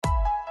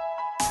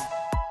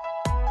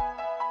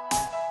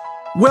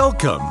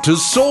Welcome to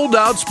Sold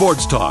Out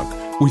Sports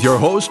Talk with your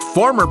host,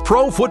 former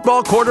pro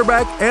football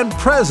quarterback and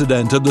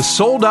president of the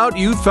Sold Out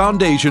Youth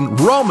Foundation,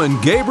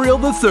 Roman Gabriel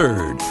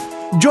III.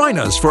 Join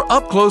us for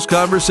up-close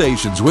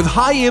conversations with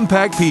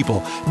high-impact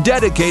people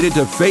dedicated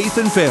to faith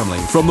and family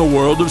from the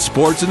world of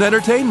sports and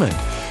entertainment.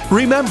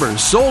 Remember,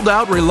 Sold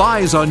Out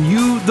relies on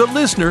you, the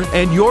listener,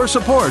 and your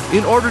support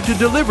in order to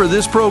deliver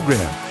this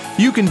program.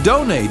 You can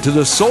donate to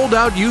the Sold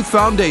Out Youth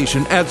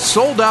Foundation at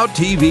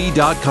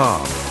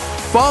soldouttv.com.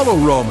 Follow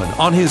Roman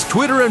on his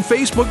Twitter and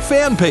Facebook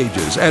fan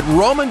pages at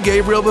Roman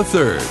Gabriel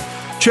III.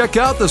 Check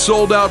out the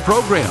Sold Out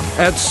program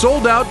at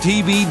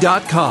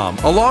soldouttv.com,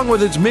 along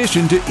with its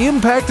mission to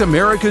impact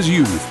America's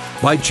youth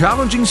by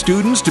challenging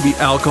students to be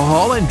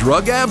alcohol and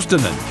drug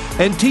abstinent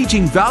and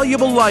teaching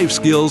valuable life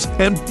skills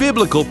and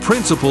biblical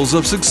principles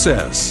of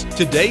success.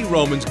 Today,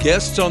 Roman's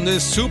guests on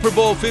this Super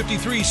Bowl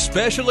 53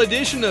 special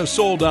edition of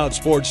Sold Out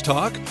Sports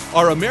Talk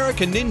are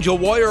American Ninja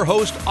Warrior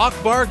host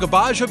Akbar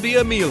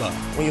Gbaja-Biamila.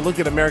 When you look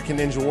at American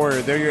Ninja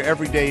Warrior, they're your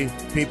everyday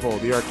people,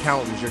 your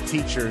accountants, your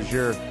teachers,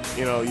 your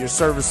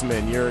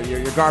servicemen, your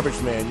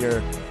garbage man,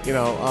 your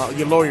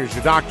lawyers,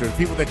 your doctors,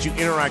 people that you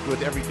interact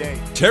with every day.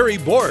 Terry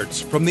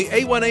Bortz from the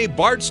A1A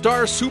Bart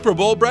Starr Super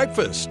Bowl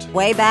breakfast.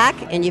 Way back,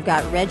 and you've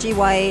got Reggie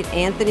White,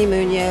 Anthony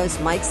Munoz,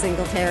 Mike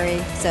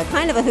Singletary, so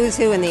kind of a who's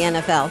who in the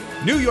NFL.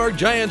 New York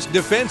Giants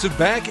defensive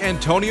back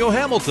Antonio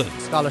Hamilton.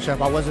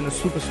 Scholarship. I wasn't a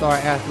superstar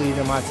athlete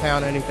in my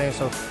town or anything,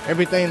 so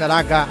everything that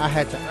I got, I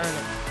had to earn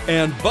it.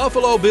 And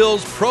Buffalo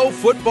Bills Pro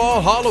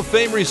Football Hall of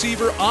Fame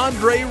receiver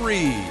Andre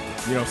Reed.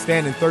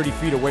 Standing 30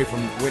 feet away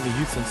from Whitney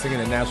Houston singing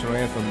the national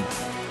anthem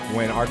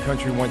when our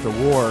country went to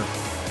war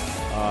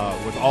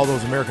with all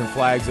those American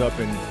flags up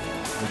and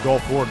the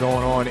Gulf War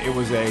going on, it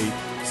was a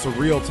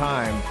surreal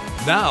time.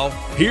 Now,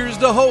 here's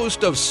the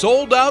host of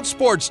Sold Out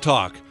Sports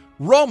Talk,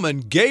 Roman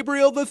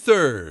Gabriel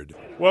III.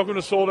 Welcome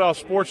to Sold Out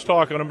Sports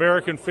Talk on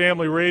American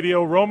Family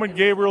Radio. Roman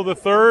Gabriel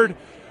III,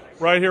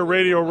 right here,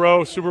 Radio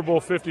Row, Super Bowl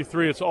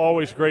 53. It's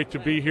always great to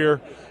be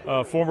here.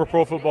 Former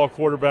pro football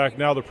quarterback,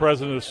 now the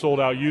president of Sold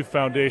Out Youth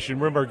Foundation.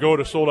 Remember, go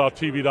to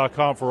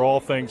soldouttv.com for all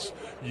things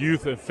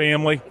youth and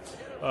family.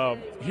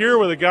 Here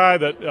with a guy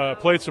that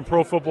played some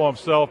pro football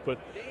himself, but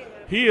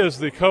he is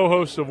the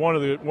co-host of one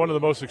of the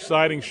most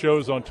exciting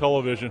shows on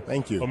television.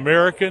 Thank you.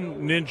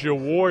 American Ninja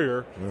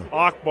Warrior,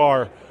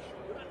 Akbar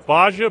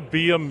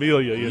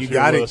Gbaja-Biamila. You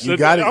got it. You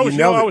got it.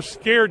 I was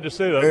scared to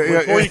say that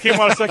before you came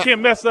on. I said, I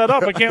can't mess that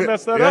up. up.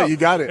 Yeah, you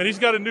got it. And he's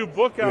got a new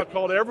book out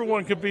called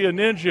Everyone Could Be a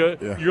Ninja.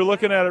 Yeah. You're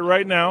looking at it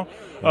right now.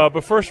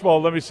 But first of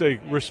all, let me say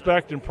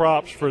respect and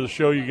props for the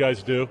show you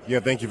guys do. Yeah,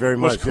 thank you very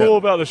much. What's cool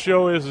about the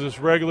show is it's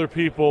regular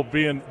people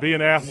being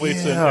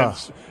athletes and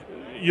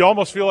you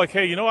almost feel like,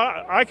 hey,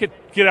 I could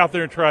get out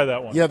there and try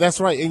that one. Yeah, that's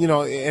right. And,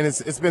 and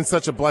it's been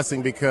such a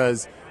blessing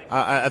because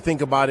I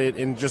think about it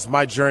in just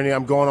my journey.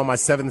 I'm going on my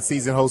 7th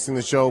season hosting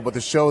the show, but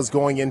the show is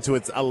going into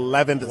its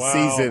 11th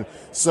season.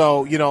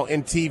 So,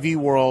 in TV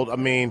world, I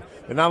mean,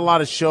 there are not a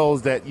lot of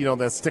shows that,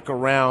 that stick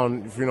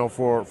around,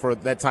 for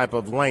that type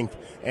of length.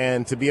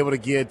 And to be able to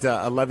get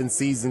 11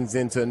 seasons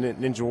into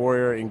Ninja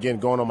Warrior, and again,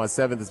 going on my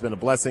 7th, has been a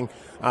blessing.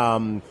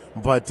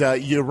 But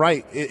you're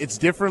right. It's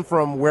different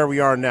from where we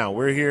are now.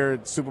 We're here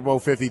at Super Bowl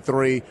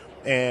 53,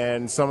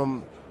 and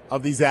some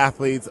of these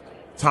athletes,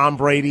 Tom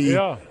Brady,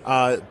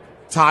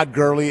 Todd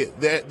Gurley,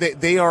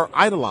 they are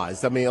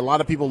idolized. I mean, a lot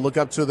of people look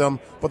up to them,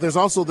 but there's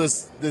also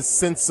this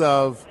sense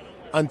of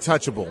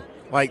untouchable.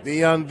 Like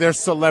they're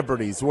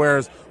celebrities.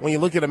 Whereas when you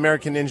look at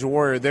American Ninja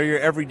Warrior, they're your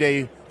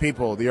everyday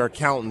people. Your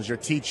accountants, your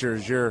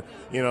teachers, your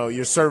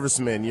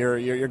servicemen,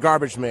 your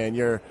garbage man,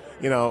 your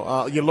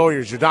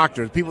lawyers, your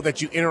doctors, people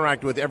that you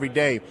interact with every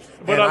day.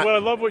 But what I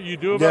love what you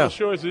do about the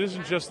show is it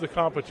isn't just the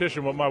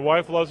competition. What my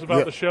wife loves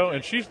about the show,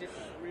 and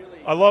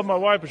I love my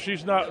wife, but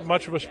she's not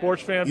much of a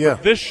sports fan. Yeah.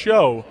 But this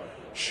show,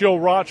 she'll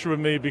watch with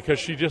me because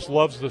she just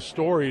loves the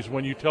stories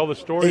when you tell the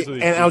stories of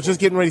these people. I was just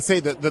getting ready to say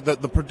that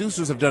the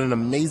producers have done an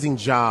amazing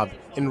job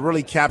in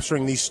really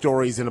capturing these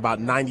stories in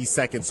about 90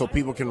 seconds so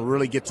people can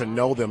really get to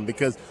know them,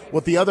 because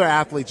with the other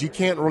athletes, you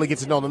can't really get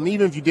to know them.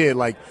 Even if you did,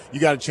 like, you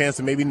got a chance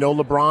to maybe know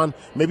LeBron,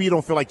 maybe you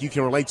don't feel like you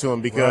can relate to him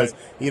because,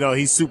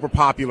 he's super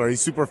popular, he's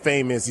super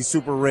famous, he's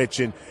super rich.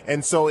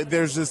 And so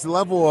there's this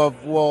level of,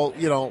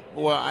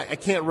 I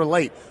can't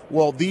relate.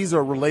 Well, these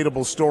are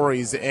relatable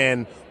stories,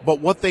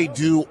 but what they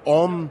do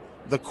on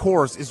the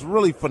course is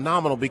really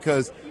phenomenal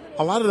because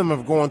a lot of them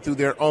have gone through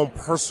their own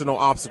personal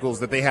obstacles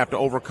that they have to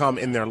overcome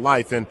in their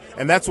life. And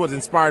that's what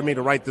inspired me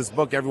to write this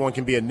book, Everyone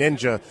Can Be a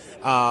Ninja,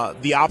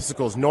 the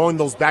obstacles, knowing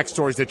those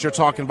backstories that you're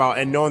talking about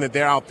and knowing that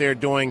they're out there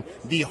doing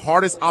the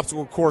hardest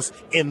obstacle course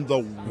in the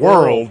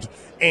world.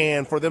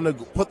 And for them to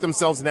put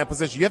themselves in that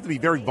position, you have to be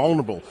very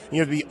vulnerable. You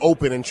have to be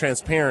open and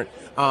transparent.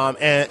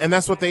 And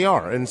that's what they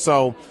are. And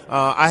so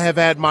I have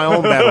had my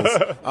own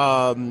battles.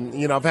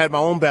 I've had my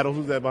own battles.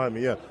 Who's that behind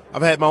me? Yeah.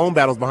 I've had my own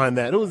battles behind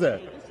that. Who's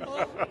that?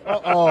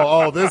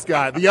 This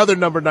guy, the other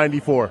number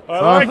 94. I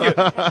like it.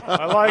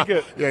 I like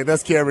it. Yeah,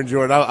 that's Cameron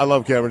Jordan. I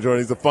love Cameron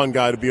Jordan. He's a fun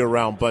guy to be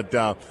around. But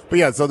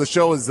yeah, so the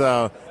show is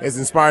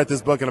inspired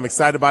this book, and I'm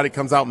excited about it. It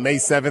comes out May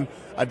 7th,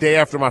 a day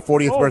after my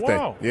 40th birthday.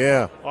 Wow.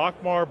 Yeah.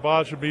 Akbar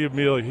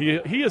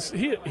Gbaja-Biamila. He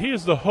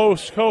is the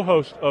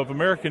co-host of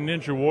American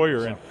Ninja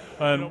Warrior,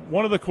 and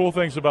one of the cool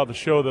things about the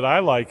show that I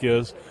like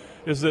is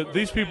that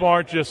these people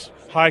aren't just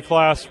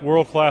high-class,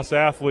 world-class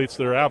athletes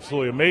that are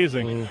absolutely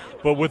amazing,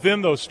 but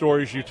within those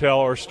stories you tell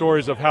are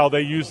stories of how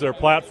they use their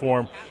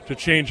platform to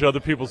change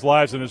other people's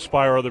lives and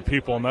inspire other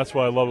people, and that's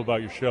what I love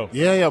about your show.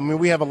 Yeah. I mean,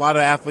 we have a lot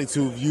of athletes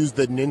who've used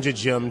the Ninja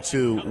Gym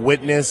to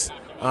witness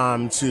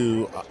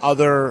to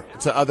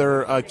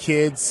other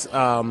kids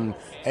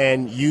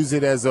and use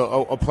it as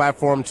a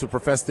platform to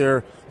profess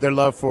their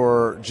love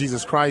for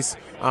Jesus Christ.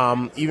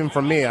 Even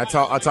for me, I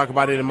talk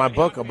about it in my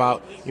book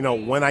about,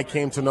 when I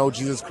came to know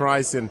Jesus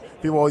Christ, and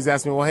people always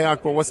ask me, well, hey,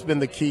 Akbar, what's been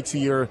the key to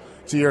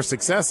your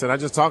success? And I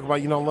just talk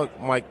about, look,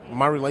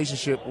 my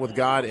relationship with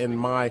God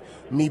and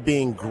me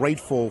being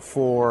grateful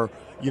for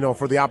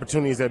the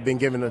opportunities that have been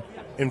given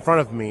in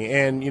front of me.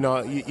 And,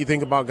 you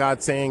think about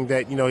God saying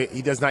that,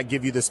 he does not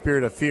give you the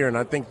spirit of fear. And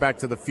I think back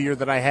to the fear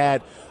that I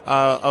had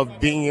of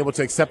being able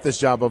to accept this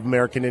job of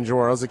American Ninja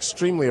Warrior. I was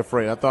extremely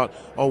afraid. I thought,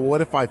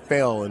 what if I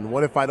fail? And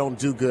what if I don't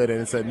do good?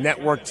 And it's a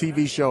network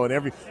TV show,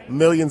 and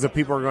millions of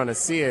people are going to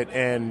see it.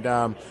 And,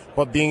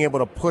 but being able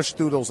to push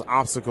through those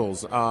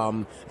obstacles,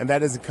 and that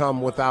doesn't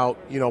come without,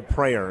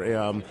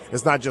 prayer.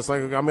 It's not just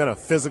like I'm going to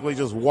physically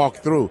just walk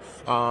through,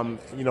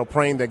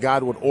 praying that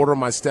God would order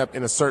my step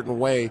in a certain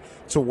way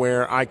to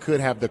where I could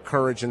have the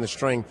courage and the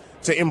strength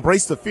to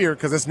embrace the fear,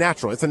 because it's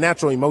natural. It's a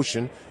natural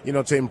emotion,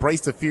 to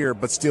embrace the fear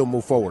but still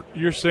move forward.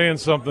 You're saying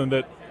something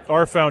that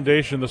our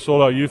foundation, the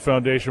Sold Out Youth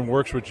Foundation,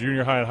 works with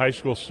junior high and high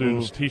school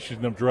students,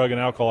 teaching them drug and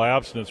alcohol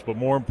abstinence, but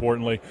more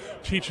importantly,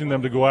 teaching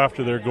them to go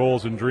after their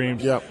goals and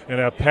dreams and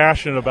have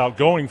passion about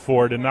going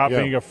for it and not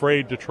being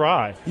afraid to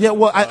try. Yeah,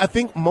 well, I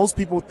think most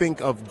people think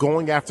of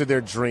going after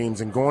their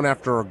dreams and going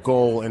after a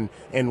goal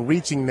and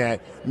reaching that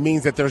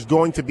means that there's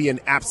going to be an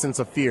absence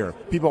of fear.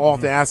 People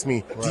often ask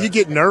me, do you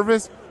get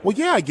nervous? Well,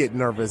 yeah, I get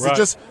nervous. Right.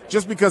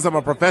 Just because I'm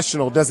a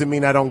professional doesn't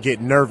mean I don't get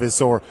nervous,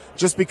 or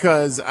just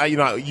because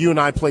you and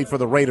I played for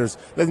the Raiders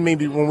doesn't mean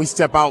when we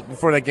step out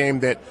before that game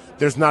that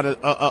there's not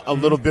a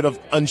little bit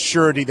of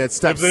unsurety that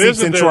seeps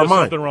into our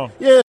mind. Something wrong.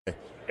 Yeah.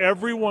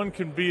 Everyone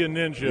can be a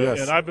ninja,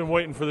 and I've been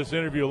waiting for this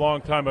interview a long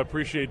time. I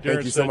appreciate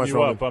Darren setting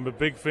you up. I'm a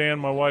big fan,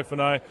 my wife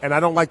and I. And I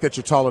don't like that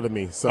you're taller than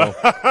me, so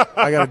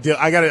I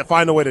gotta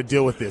find a way to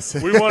deal with this.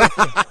 We want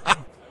to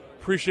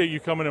appreciate you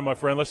coming in, my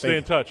friend. Let's stay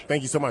in touch.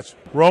 Thank you so much.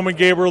 Roman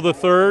Gabriel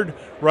III,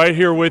 right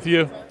here with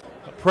you,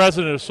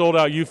 president of Sold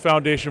Out Youth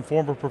Foundation,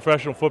 former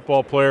professional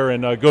football player,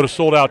 and go to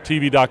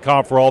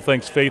soldouttv.com for all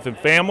things faith and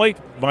family.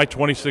 My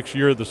 26th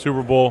year at the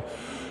Super Bowl.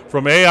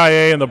 From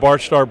AIA and the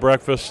Bart Starr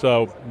Breakfast,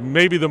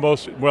 maybe the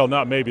most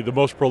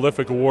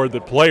prolific award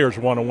that players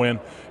want to win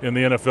in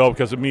the NFL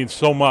because it means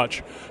so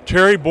much.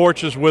 Terry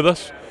Bortz is with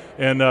us,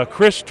 and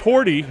Chris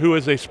Torty, who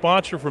is a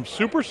sponsor from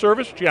Super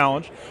Service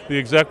Challenge, the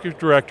executive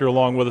director,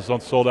 along with us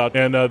on Sold Out.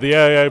 And the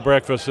AIA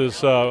Breakfast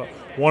is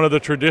one of the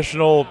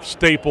traditional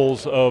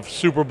staples of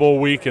Super Bowl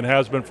week and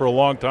has been for a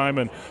long time.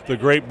 And the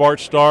great Bart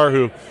Starr,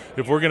 who,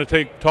 if we're going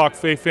to talk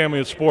faith, family,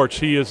 and sports,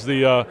 he is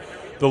the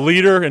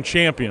leader and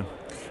champion.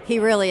 He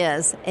really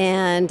is.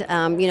 And,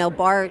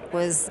 Bart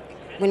was,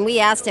 when we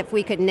asked if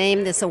we could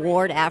name this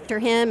award after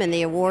him, and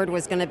the award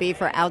was going to be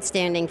for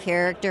outstanding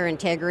character,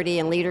 integrity,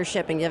 and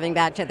leadership and giving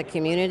back to the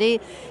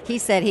community, he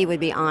said he would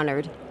be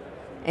honored.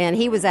 And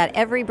he was at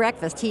every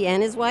breakfast, he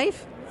and his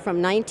wife,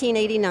 from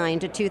 1989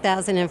 to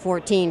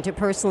 2014 to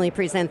personally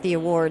present the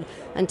award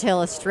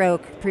until a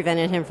stroke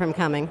prevented him from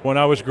coming. When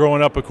I was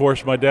growing up, of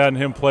course, my dad and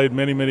him played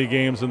many, many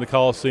games in the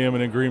Coliseum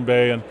and in Green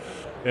Bay,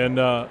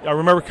 and I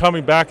remember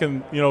coming back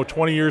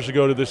 20 years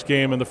ago to this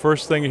game, and the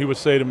first thing he would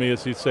say to me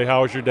is he'd say,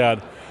 "How is your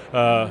dad?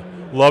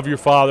 Love your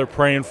father,"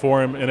 praying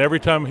for him. And every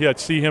time I'd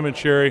see him and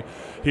Cherry,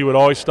 he would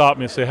always stop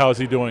me and say, "How is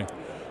he doing?"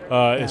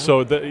 And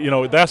so,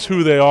 that's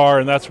who they are,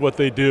 and that's what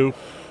they do.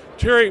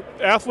 Terry,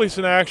 Athletes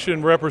in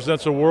Action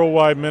represents a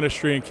worldwide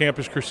ministry and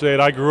campus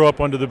crusade. I grew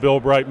up under the Bill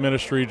Bright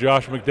ministry,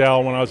 Josh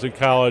McDowell, when I was in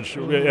college,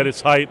 at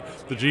its height,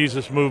 the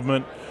Jesus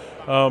movement.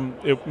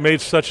 It made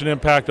such an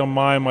impact on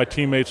my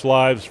teammates'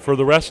 lives for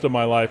the rest of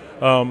my life.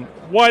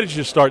 Why did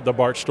you start the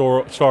Bart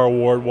Starr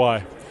Award?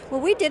 Why?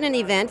 Well, we did an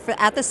event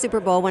at the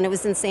Super Bowl when it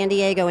was in San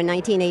Diego in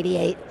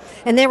 1988,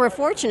 and they were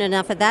fortunate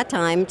enough at that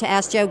time to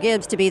ask Joe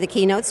Gibbs to be the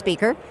keynote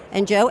speaker,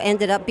 and Joe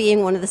ended up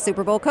being one of the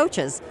Super Bowl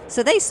coaches.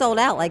 So they sold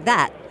out like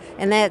that.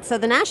 So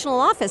the national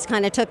office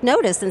kind of took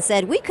notice and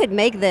said, we could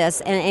make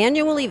this an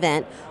annual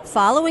event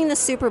following the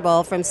Super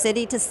Bowl from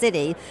city to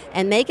city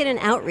and make it an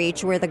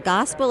outreach where the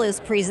gospel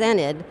is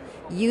presented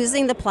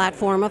using the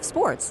platform of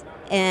sports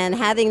and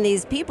having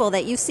these people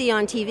that you see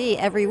on TV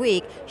every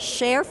week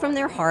share from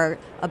their heart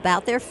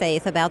about their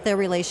faith, about their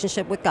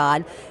relationship with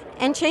God.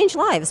 and change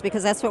lives,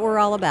 because that's what we're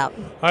all about.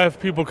 I have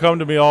people come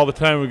to me all the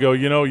time and go,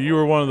 you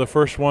were one of the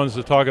first ones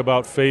to talk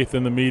about faith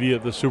in the media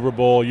at the Super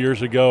Bowl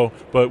years ago.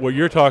 But what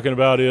you're talking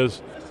about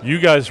is you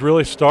guys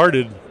really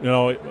started,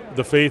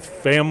 the faith,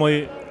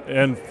 family,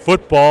 and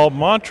football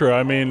mantra.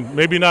 I mean,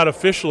 maybe not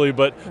officially,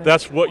 but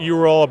that's what you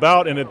were all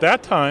about. And at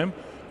that time,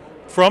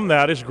 from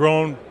that has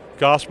grown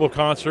gospel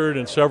concert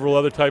and several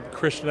other type of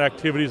Christian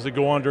activities that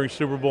go on during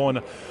Super Bowl.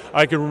 And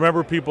I can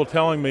remember people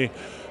telling me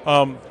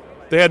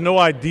they had no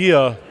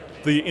idea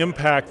the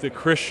impact that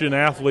Christian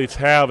athletes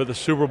have at the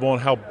Super Bowl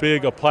and how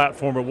big a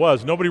platform it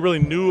was. Nobody really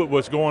knew what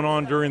was going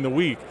on during the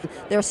week.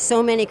 There are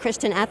so many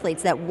Christian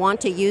athletes that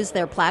want to use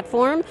their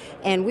platform,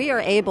 and we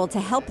are able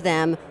to help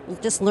them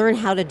just learn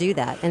how to do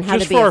that and how to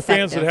be effective. Just for our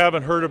fans that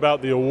haven't heard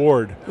about the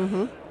award,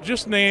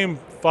 just name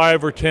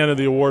 5 or 10 of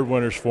the award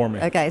winners for me.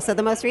 Okay, so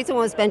the most recent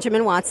one was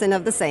Benjamin Watson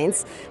of the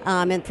Saints,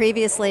 and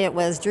previously it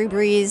was Drew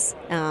Brees,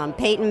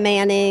 Peyton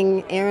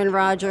Manning, Aaron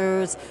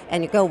Rodgers,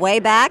 and you go way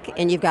back,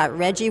 and you've got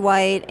Reggie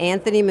White,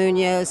 Anthony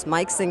Munoz,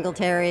 Mike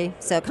Singletary,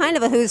 so kind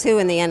of a who's who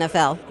in the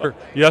NFL.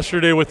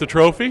 Yesterday with the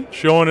trophy,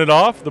 showing it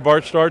off, the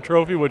Bart Starr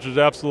trophy, which is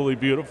absolutely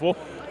beautiful.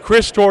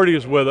 Chris Torty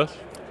is with us,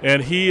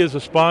 and he is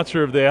a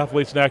sponsor of the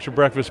Athletes in Action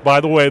Breakfast,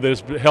 by the way, that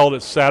is held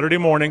at Saturday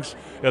mornings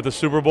at the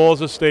Super Bowl as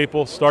a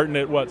staple, starting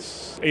at,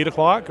 8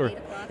 o'clock or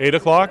 8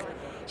 o'clock?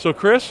 So,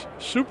 Chris,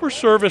 Super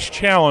Service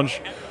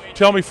Challenge.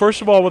 Tell me,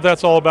 first of all, what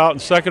that's all about,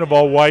 and second of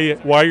all, why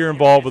you're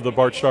involved with the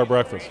Bart Starr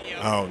Breakfast.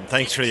 Oh,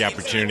 thanks for the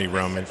opportunity,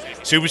 Roman.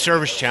 Super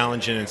Service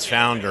Challenge and its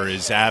founder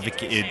it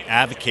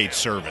advocates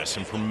service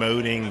and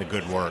promoting the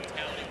good work.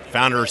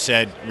 Founder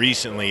said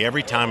recently,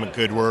 every time a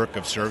good work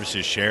of service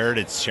is shared,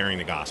 it's sharing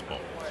the gospel.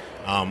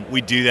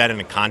 We do that in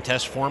a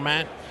contest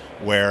format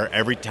where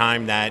every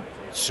time that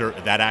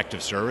act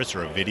of service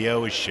or a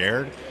video is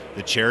shared,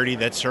 the charity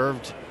that's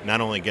served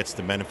not only gets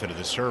the benefit of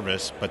the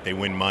service, but they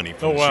win money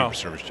from the Super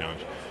Service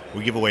Challenge.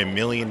 We give away $1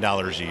 million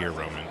a year,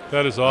 Roman.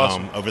 That is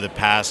awesome. Over the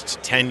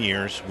past 10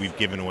 years, we've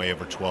given away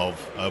over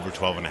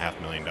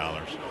 $12.5 million.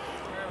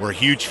 We're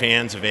huge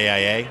fans of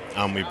AIA.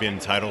 We've been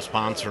title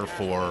sponsor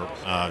for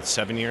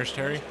 7 years,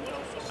 Terry.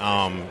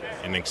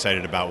 And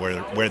excited about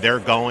where they're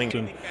going.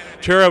 And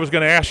Terry, I was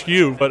going to ask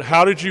you, but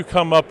how did you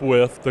come up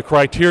with the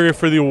criteria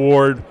for the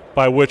award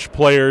by which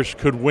players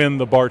could win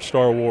the Bart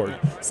Starr Award?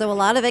 So a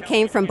lot of it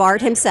came from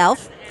Bart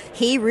himself.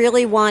 He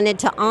really wanted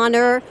to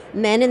honor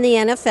men in the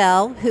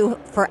NFL who,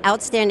 for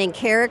outstanding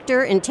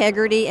character,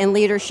 integrity, and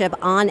leadership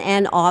on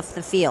and off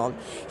the field.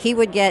 He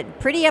would get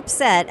pretty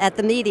upset at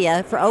the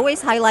media for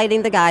always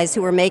highlighting the guys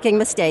who were making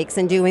mistakes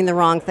and doing the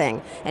wrong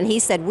thing. And he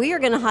said, we are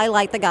going to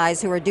highlight the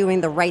guys who are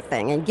doing the right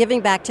thing and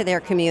giving back to their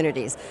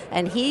communities.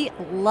 And he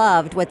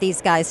loved what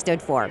these guys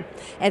stood for.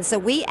 And so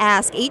we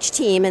ask each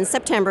team in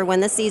September, when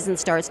the season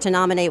starts, to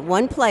nominate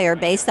one player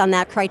based on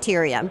that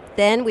criteria.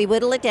 Then we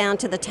whittle it down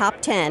to the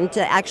top 10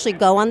 to actually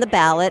go on the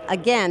ballot,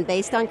 again,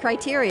 based on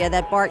criteria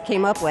that Bart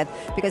came up with,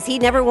 because he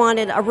never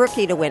wanted a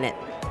rookie to win it.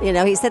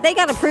 He said they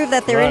got to prove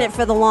that they're in it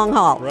for the long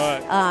haul.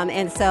 Right.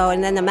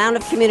 And then the amount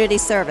of community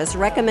service,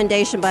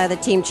 recommendation by the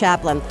team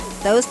chaplain.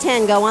 Those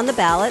 10 go on the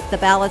ballot. The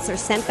ballots are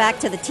sent back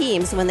to the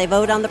teams. When they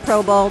vote on the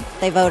Pro Bowl,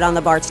 they vote on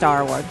the Bart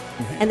Starr Award.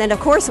 And then, of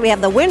course, we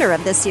have the winner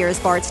of this year's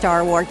Bart Starr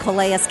Award,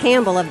 Calais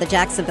Campbell of the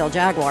Jacksonville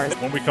Jaguars.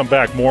 When we come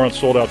back, more on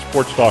Sold Out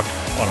Sports Talk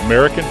on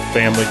American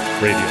Family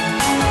Radio.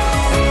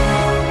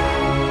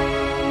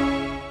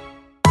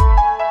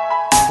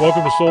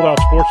 Welcome to Sold Out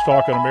Sports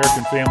Talk on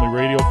American Family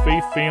Radio,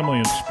 faith, family,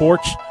 and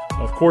sports.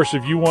 Of course,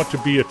 if you want to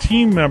be a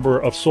team member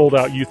of Sold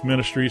Out Youth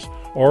Ministries,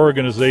 our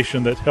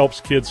organization that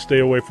helps kids stay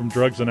away from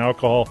drugs and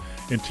alcohol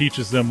and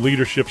teaches them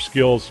leadership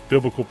skills,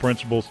 biblical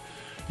principles,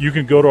 you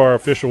can go to our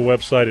official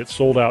website at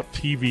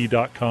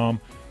soldouttv.com.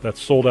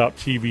 That's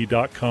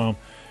soldouttv.com,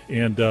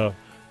 and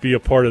be a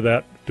part of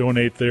that.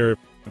 Donate there.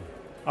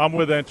 I'm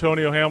with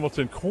Antonio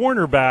Hamilton,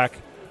 cornerback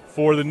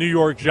for the New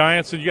York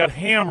Giants, and you got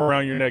Ham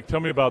around your neck. Tell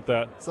me about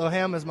that. So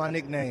Ham is my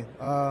nickname.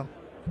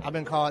 I've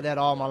been called that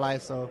all my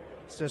life, so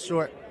it's just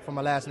short for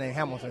my last name,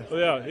 Hamilton.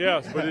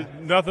 Yeah,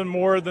 but nothing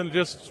more than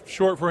just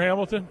short for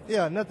Hamilton?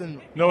 Yeah,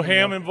 nothing. No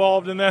ham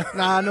involved in that?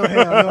 Nah, no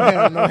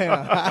ham.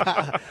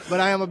 But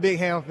I am a big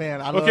Ham fan.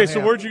 I love so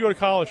ham. where'd you go to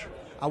college?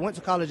 I went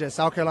to college at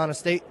South Carolina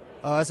State.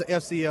 It's an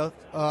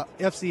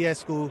FCS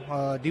school,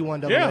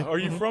 D1AA. Yeah, are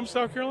you from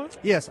South Carolina?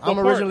 Yes, I'm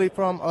originally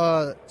from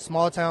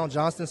small town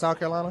Johnston, South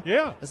Carolina.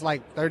 Yeah. It's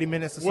like 30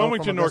 minutes or so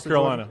Wilmington, from North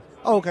Carolina.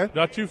 Oh, okay.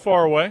 Not too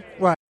far away.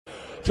 Right.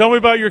 Tell me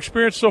about your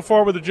experience so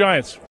far with the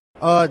Giants.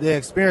 The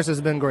experience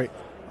has been great.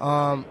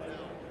 I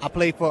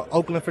played for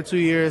Oakland for 2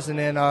 years, and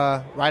then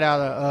right out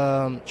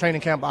of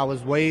training camp, I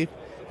was waived,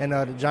 and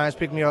the Giants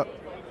picked me up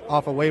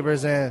off of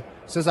waivers. And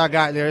since I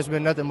got there, it's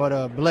been nothing but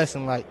a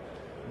blessing. Like,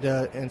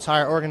 the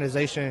entire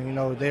organization,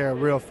 they're a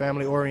real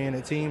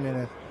family-oriented team,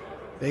 and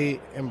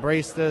they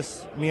embraced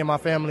us, me and my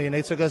family, and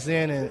they took us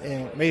in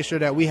and made sure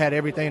that we had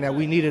everything that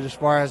we needed as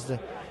far as to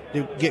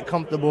get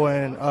comfortable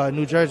in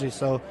New Jersey.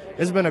 So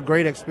it's been a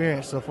great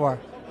experience so far.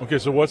 Okay,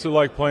 so what's it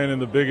like playing in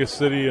the biggest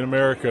city in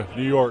America,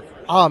 New York?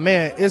 Oh,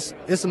 man, it's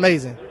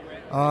amazing.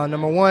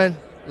 Number one,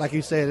 like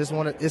you said, it's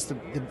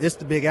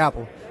the Big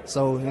Apple.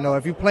 So, you know,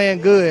 if you're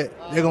playing good,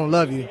 they're going to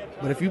love you.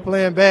 But if you're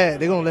playing bad,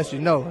 they're going to let you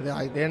know.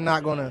 They're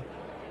not going to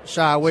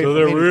shy away from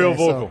anything. So they're real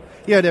vocal. So,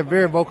 yeah, they're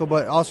very vocal,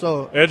 but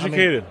also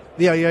educated.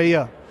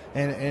 Yeah.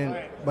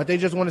 But they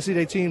just want to see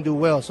their team do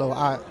well, so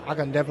I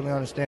can definitely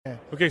understand.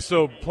 Okay,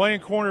 so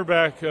playing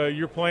cornerback,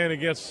 you're playing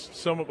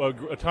against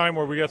a time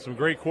where we got some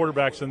great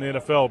quarterbacks in the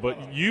NFL,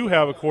 but you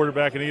have a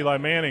quarterback in Eli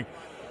Manning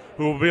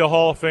who will be a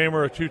Hall of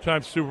Famer, a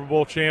two-time Super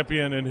Bowl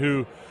champion, and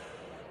who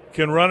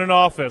can run an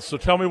offense. So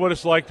tell me what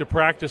it's like to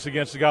practice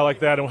against a guy like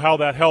that and how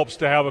that helps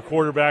to have a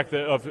quarterback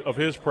of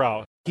his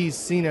prowess. He's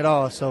seen it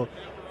all, so,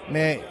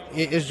 man,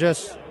 it's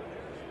just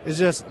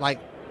like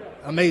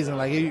amazing.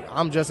 Like,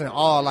 I'm just in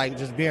awe, like,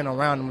 just being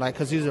around him, like,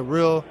 because he's a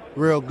real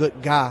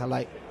good guy.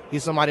 Like,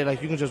 he's somebody,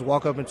 like, you can just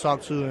walk up and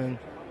talk to, and,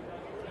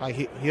 like,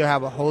 he'll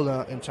have a whole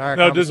entire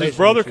Now, conversation. does his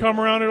brother come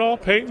around at all,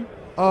 Peyton?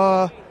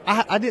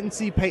 I didn't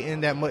see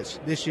Peyton that much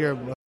this year,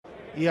 but,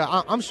 yeah,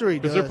 I'm sure he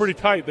does. Because they're pretty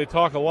tight. They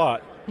talk a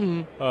lot.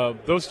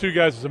 Mm-hmm. Those two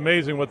guys, it's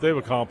amazing what they've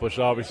accomplished,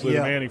 obviously,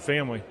 the Manning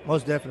family.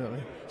 Most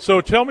definitely. So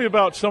tell me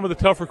about some of the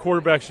tougher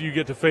quarterbacks you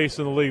get to face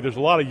in the league. There's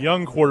a lot of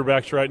young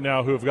quarterbacks right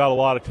now who have got a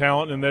lot of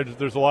talent, and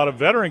there's a lot of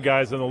veteran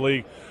guys in the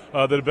league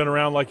that have been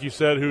around, like you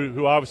said,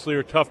 who obviously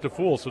are tough to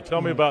fool. So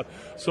tell me about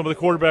some of the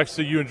quarterbacks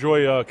that you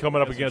enjoy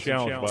coming up against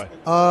and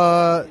challenged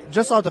by.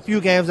 Just off the few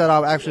games that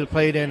I've actually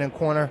played in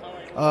corner,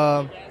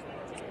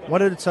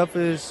 one of the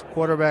toughest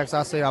quarterbacks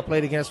I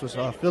played against was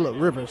Phillip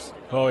Rivers.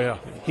 Oh, yeah.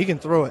 He can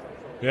throw it.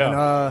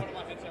 Yeah. And,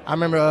 I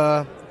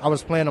remember I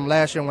was playing him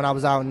last year when I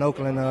was out in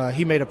Oakland.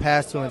 He made a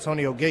pass to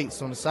Antonio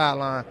Gates on the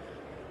sideline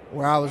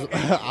where I was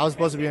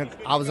supposed to be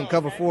I was in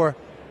cover 4,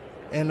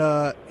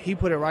 and he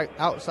put it right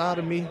outside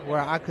of me where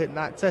I could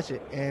not touch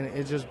it, and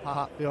it just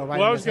fell right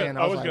in his hand.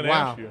 I was going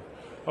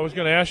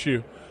to ask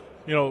you,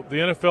 you know, the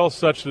NFL is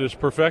such that it's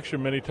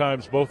perfection many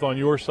times, both on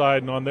your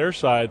side and on their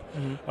side.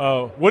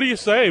 Mm-hmm. What do you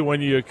say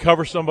when you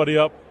cover somebody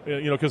up?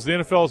 You know, because the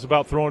NFL is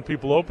about throwing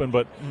people open,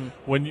 but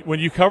when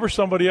you cover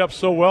somebody up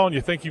so well and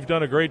you think you've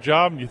done a great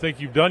job and you think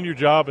you've done your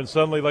job, and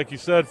suddenly, like you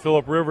said,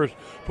 Phillip Rivers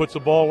puts a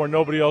ball where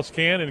nobody else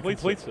can and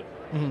completes it.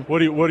 Mm-hmm.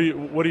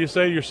 What do you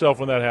say to yourself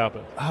when that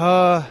happens?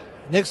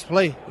 Next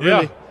play,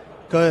 really,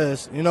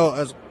 because you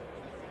know,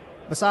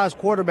 besides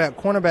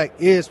cornerback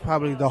is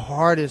probably the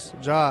hardest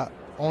job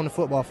on the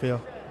football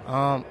field.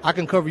 I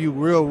can cover you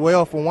real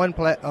well for one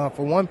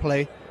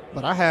play,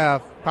 but I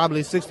have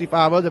probably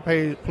 65 other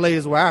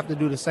plays where I have to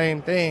do the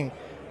same thing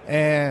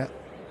and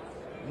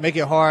make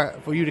it hard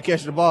for you to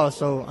catch the ball.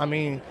 So, I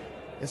mean,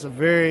 it's a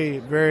very,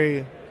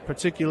 very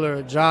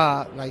particular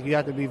job. Like, you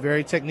have to be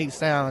very technique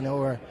sound,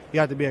 or you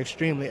have to be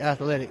extremely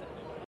athletic.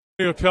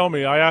 You know, tell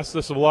me, I asked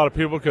this of a lot of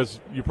people because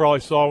you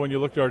probably saw when you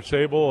looked at our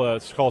table.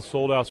 It's called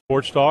Sold Out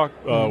Sports Talk.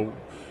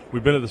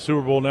 We've been at the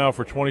Super Bowl now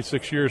for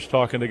 26 years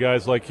talking to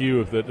guys like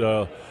you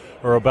that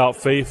are about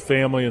faith,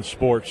 family, and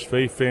sports,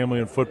 faith, family,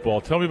 and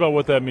football. Tell me about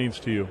what that means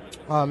to you.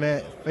 Oh,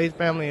 man, faith,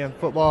 family, and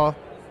football,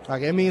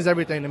 like, it means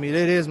everything to me. It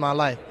is my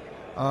life.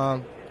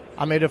 I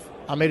made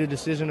a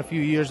decision a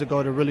few years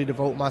ago to really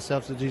devote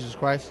myself to Jesus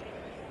Christ.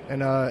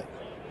 And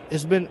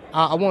it's been,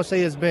 I won't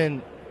say it's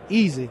been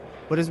easy,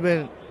 but it's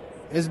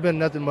been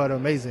nothing but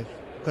amazing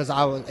because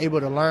I was able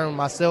to learn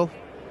myself,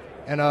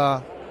 and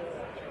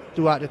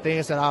throughout the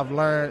things that I've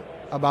learned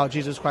about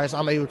Jesus Christ,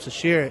 I'm able to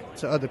share it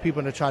to other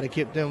people to try to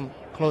keep them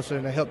closer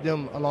and to help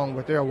them along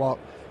with their walk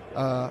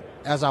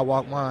as I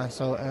walk mine.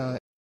 So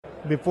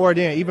before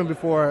then, even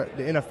before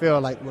the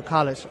NFL, like with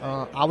college,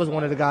 I was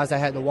one of the guys that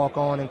had to walk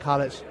on in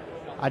college.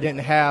 I didn't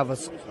have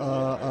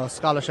a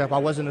scholarship. I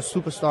wasn't a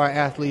superstar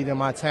athlete in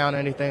my town or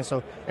anything.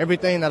 So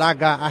everything that I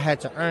got, I had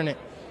to earn it,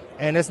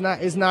 and it's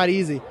not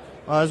easy.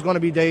 There's going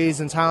to be days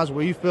and times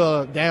where you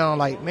feel down,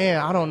 like,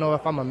 man, I don't know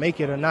if I'm gonna make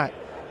it or not.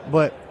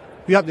 But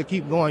you have to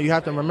keep going. You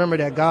have to remember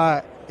that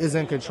God is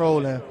in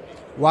control, and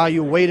while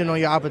you're waiting on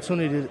your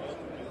opportunity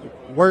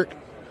to work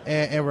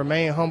and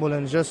remain humble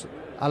and just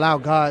allow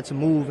God to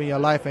move in your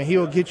life, and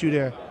He'll get you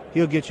there.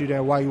 He'll get you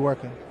there while you're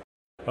working.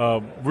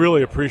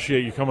 Really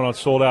appreciate you coming on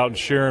Sold Out and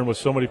sharing with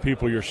so many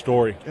people your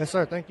story. Yes,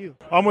 sir. Thank you.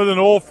 I'm with an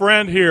old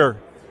friend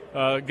here,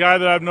 a guy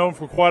that I've known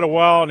for quite a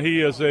while, and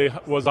he was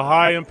a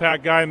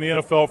high-impact guy in the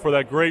NFL for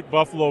that great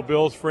Buffalo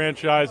Bills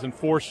franchise and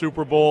 4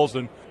 Super Bowls.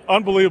 And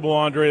unbelievable,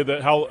 Andre,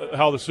 that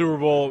how the Super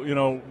Bowl, you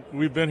know,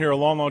 we've been here a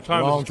long, long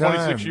time. This is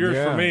 26 years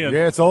for me. And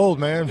it's old,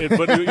 man.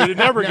 But it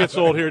never gets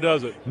old here,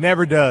 does it?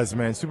 Never does,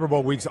 man. Super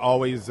Bowl week's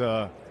always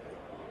a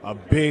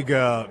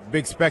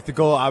big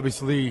spectacle.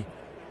 Obviously,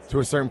 to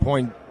a certain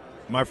point,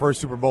 my first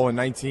Super Bowl in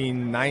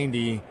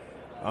 1990,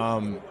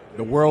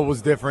 the world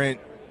was different.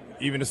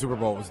 Even the Super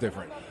Bowl was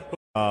different.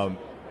 You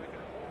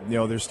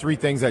know, there's 3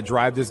 things that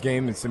drive this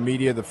game. It's the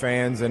media, the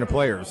fans, and the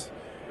players.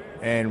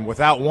 And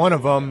without one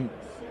of them,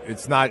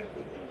 it's not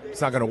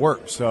going to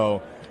work.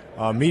 So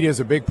media is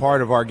a big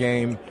part of our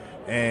game,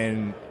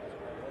 and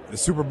the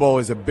Super Bowl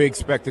is a big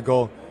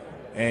spectacle.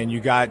 And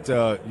you got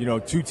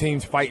 2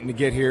 teams fighting to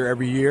get here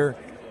every year,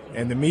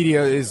 and the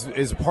media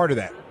is a part of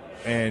that.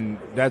 And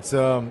that's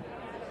and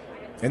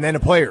then the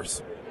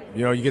players.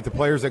 You know, you get the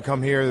players that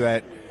come here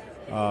that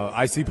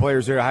I see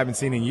players there I haven't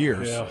seen in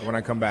years when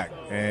I come back.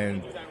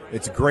 And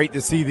it's great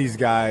to see these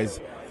guys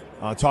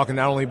talking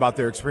not only about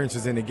their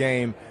experiences in the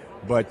game,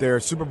 but their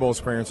Super Bowl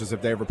experiences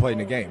if they ever played in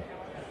the game.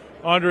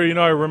 Andre,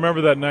 I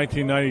remember that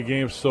 1990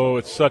 game, so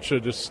it's such a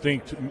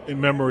distinct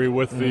memory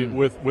with the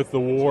with the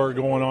war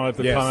going on at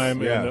the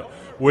time, and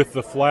with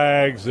the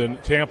flags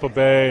and Tampa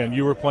Bay, and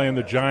you were playing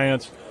the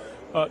Giants.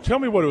 Tell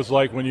me what it was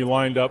like when you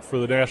lined up for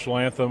the national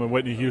anthem and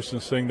Whitney Houston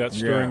sing that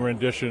stirring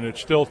rendition. It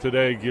still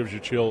today gives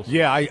you chills.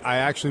 Yeah, I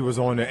actually was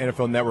on the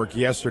NFL Network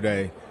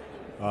yesterday.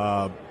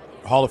 Hall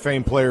of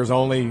Fame players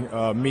only,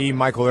 me,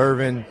 Michael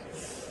Irvin,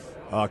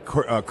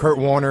 Kurt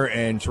Warner,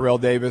 and Terrell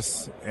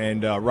Davis,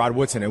 and Rod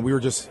Woodson. And we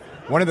were just –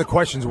 one of the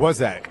questions was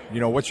that,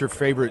 what's your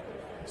favorite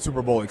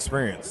Super Bowl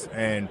experience?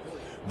 And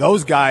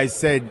those guys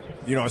said,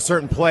 a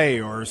certain play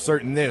or a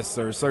certain this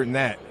or a certain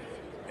that.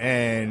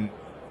 And –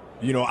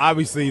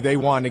 obviously they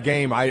won the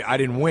game. I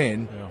didn't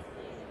win. Yeah.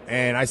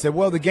 And I said,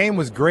 well, the game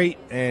was great,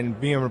 and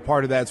being a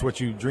part of that's what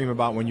you dream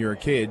about when you're a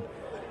kid.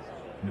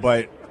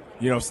 But,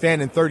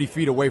 standing 30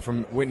 feet away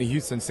from Whitney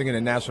Houston singing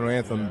the national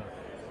anthem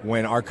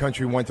when our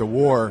country went to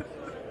war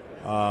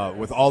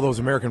with all those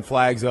American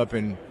flags up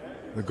and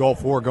the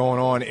Gulf War going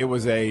on, it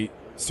was a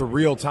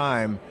surreal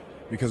time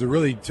because it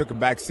really took a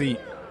back seat.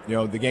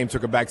 The game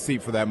took a back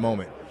seat for that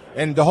moment.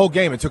 And the whole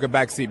game, it took a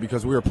back seat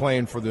because we were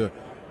playing for the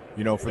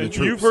for the troops.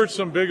 You've heard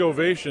some big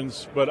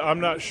ovations, but I'm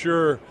not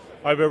sure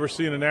I've ever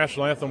seen a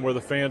national anthem where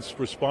the fans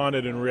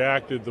responded and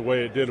reacted the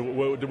way it did.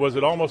 Was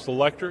it almost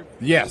electric?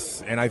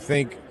 Yes, and I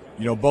think,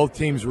 both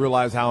teams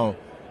realized how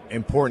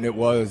important it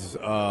was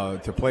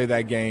to play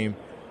that game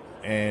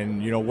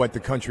and, what the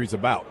country's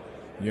about.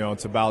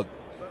 It's about,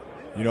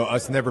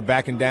 us never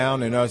backing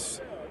down and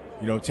us,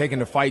 taking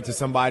the fight to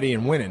somebody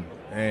and winning,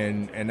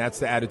 and that's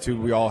the attitude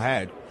we all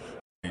had.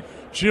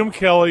 Jim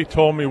Kelly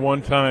told me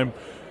one time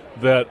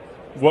that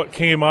what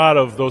came out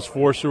of those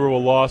 4 Super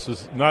Bowl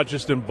losses, not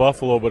just in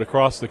Buffalo but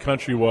across the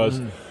country, was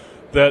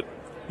that,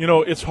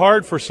 it's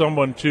hard for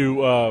someone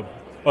to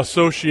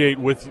associate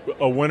with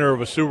a winner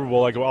of a Super Bowl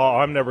like, oh,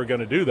 I'm never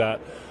going to do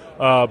that.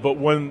 But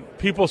when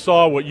people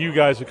saw what you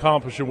guys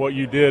accomplished and what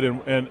you did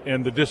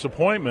and the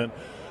disappointment,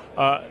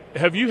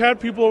 have you had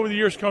people over the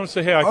years come and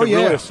say, hey, I can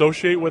really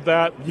associate with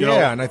that?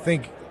 And I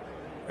think,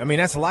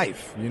 that's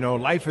life.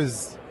 Life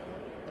is –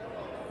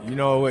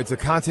 it's a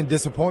constant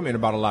disappointment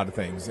about a lot of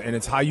things, and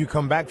it's how you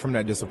come back from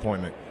that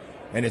disappointment.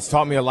 And it's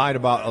taught me a lot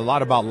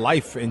about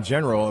life in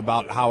general,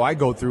 about how I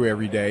go through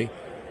every day.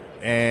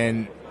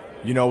 And,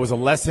 it was a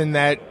lesson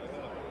that,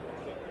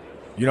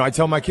 I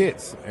tell my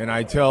kids, and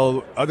I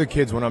tell other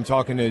kids when I'm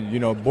talking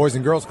to, Boys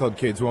and Girls Club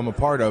kids who I'm a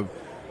part of,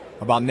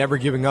 about never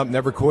giving up,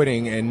 never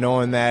quitting, and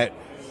knowing that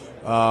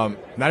not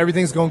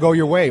everything's going to go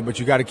your way, but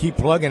you got to keep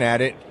plugging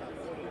at it.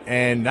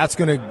 And that's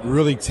going to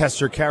really test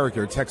your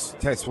character,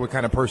 test what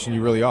kind of person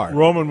you really are.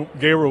 Roman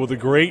Gabriel with the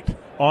great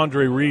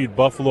Andre Reed,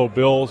 Buffalo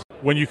Bills.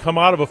 When you come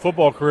out of a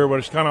football career where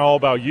it's kind of all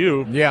about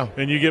you,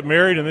 and you get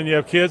married and then you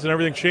have kids and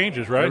everything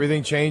changes, right?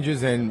 Everything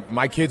changes, and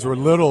my kids were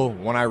little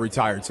when I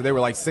retired, so they were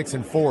like 6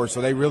 and 4,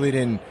 so they really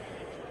didn't,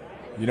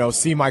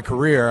 see my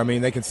career.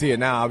 They can see it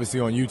now, obviously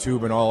on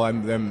YouTube and all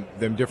them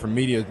different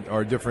media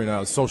or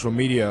different social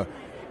media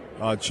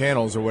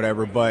channels or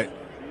whatever, but.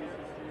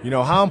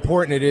 How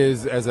important it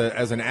is as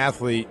an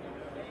athlete,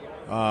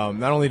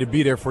 not only to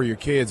be there for your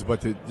kids,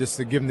 but to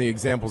give them the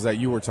examples that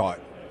you were taught.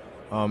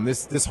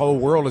 This whole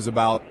world is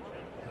about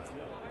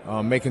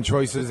making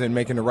choices and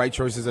making the right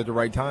choices at the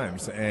right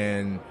times.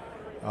 And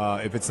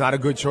if it's not a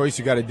good choice,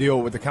 you got to deal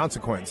with the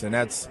consequence. And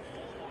that's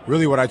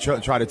really what I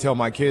try to tell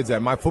my kids.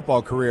 That my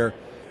football career,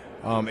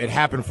 it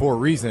happened for a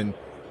reason,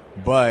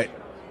 but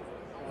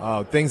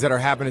things that are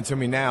happening to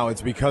me now,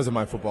 it's because of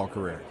my football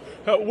career.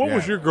 What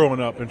was your growing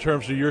up in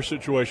terms of your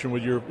situation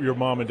with your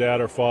mom and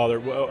dad or father?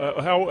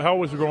 How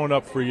was growing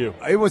up for you?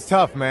 It was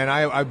tough, man.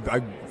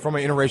 I'm from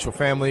an interracial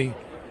family,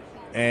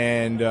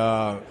 and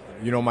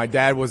my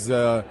dad was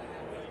a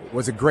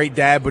great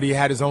dad, but he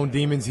had his own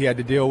demons he had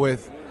to deal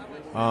with.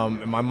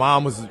 And my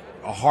mom was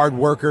a hard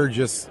worker,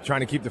 just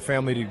trying to keep the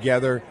family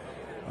together.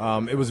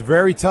 It was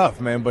very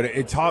tough, man, but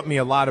it taught me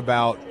a lot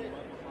about.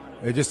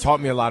 It just taught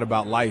me a lot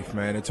about life,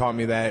 man. It taught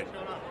me that.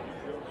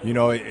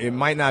 It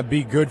might not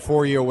be good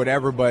for you or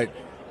whatever, but,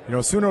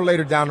 sooner or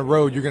later down the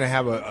road, you're going to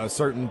have a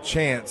certain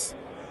chance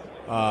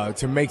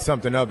to make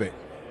something of it.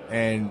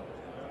 And,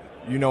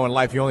 in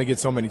life, you only get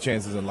so many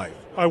chances in life.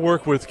 I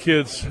work with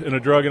kids in a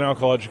drug and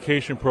alcohol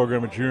education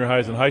program at junior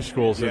highs and high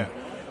schools. And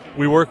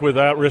we work with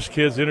at-risk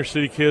kids,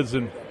 inner-city kids,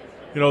 and,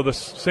 the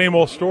same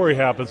old story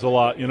happens a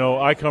lot.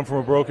 I come from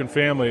a broken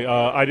family.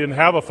 I didn't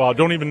have a father,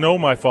 don't even know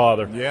my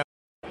father. Yeah.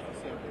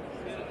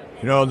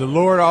 The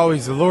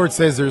Lord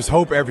says there's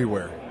hope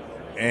everywhere.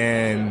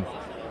 And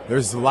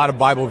there's a lot of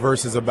Bible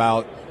verses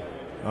about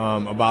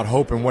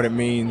hope and what it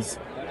means.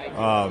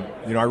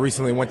 I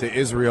recently went to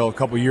Israel a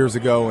couple years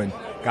ago and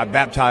got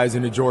baptized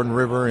in the Jordan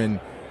River and,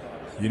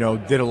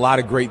 did a lot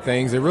of great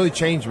things. It really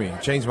changed me.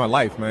 It changed my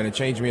life, man. It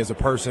changed me as a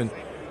person.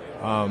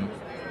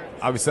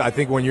 Obviously, I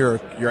think when you're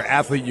an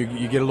athlete,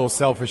 you get a little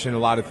selfish in a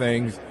lot of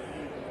things.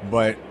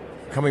 But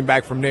coming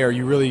back from there,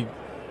 you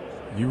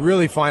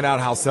really find out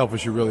how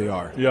selfish you really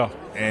are. Yeah.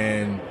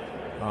 And,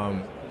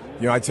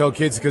 I tell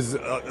kids, because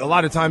a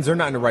lot of times they're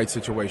not in the right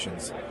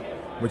situations.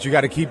 But you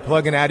got to keep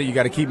plugging at it. You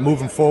got to keep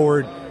moving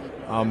forward,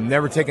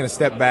 never taking a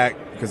step back,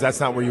 because that's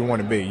not where you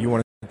want to be. You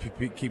want to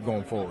keep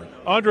going forward.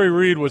 Andre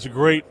Reed was a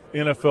great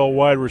NFL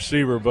wide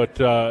receiver, but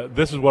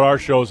this is what our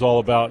show is all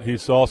about.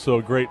 He's also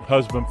a great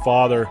husband,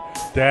 father,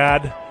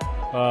 dad,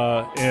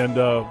 and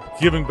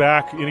giving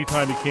back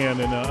anytime he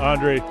can. And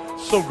Andre,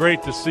 so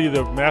great to see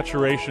the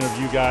maturation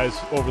of you guys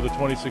over the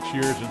 26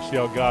 years and see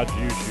how God's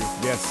used you.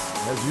 Yes,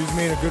 has used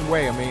me in a good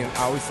way. I mean,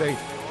 I always say,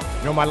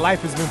 my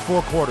life has been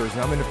 4 quarters,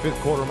 and I'm in the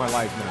 5th quarter of my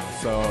life now.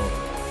 So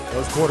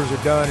those quarters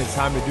are done. It's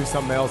time to do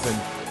something else, and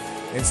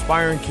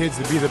inspiring kids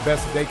to be the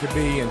best that they could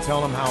be, and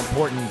telling them how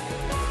important,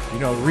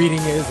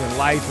 reading is in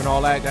life and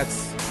all that.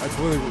 That's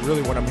really,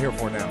 really what I'm here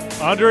for now.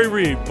 Andre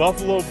Reed,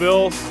 Buffalo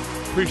Bills.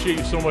 Appreciate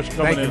you so much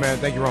coming in. Thank you, man.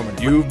 Thank you, Roman.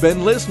 You've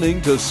been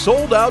listening to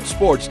Sold Out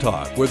Sports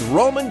Talk with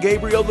Roman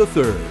Gabriel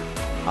III.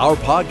 Our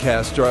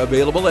podcasts are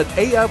available at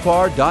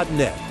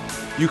afr.net.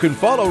 You can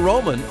follow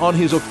Roman on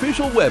his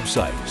official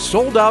website,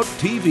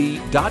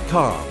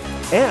 soldouttv.com,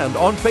 and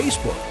on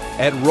Facebook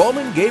at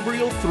Roman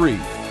Gabriel 3.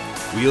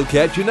 We'll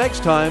catch you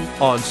next time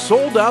on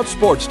Sold Out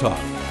Sports Talk,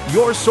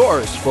 your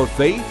source for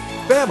faith,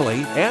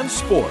 family, and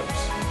sports.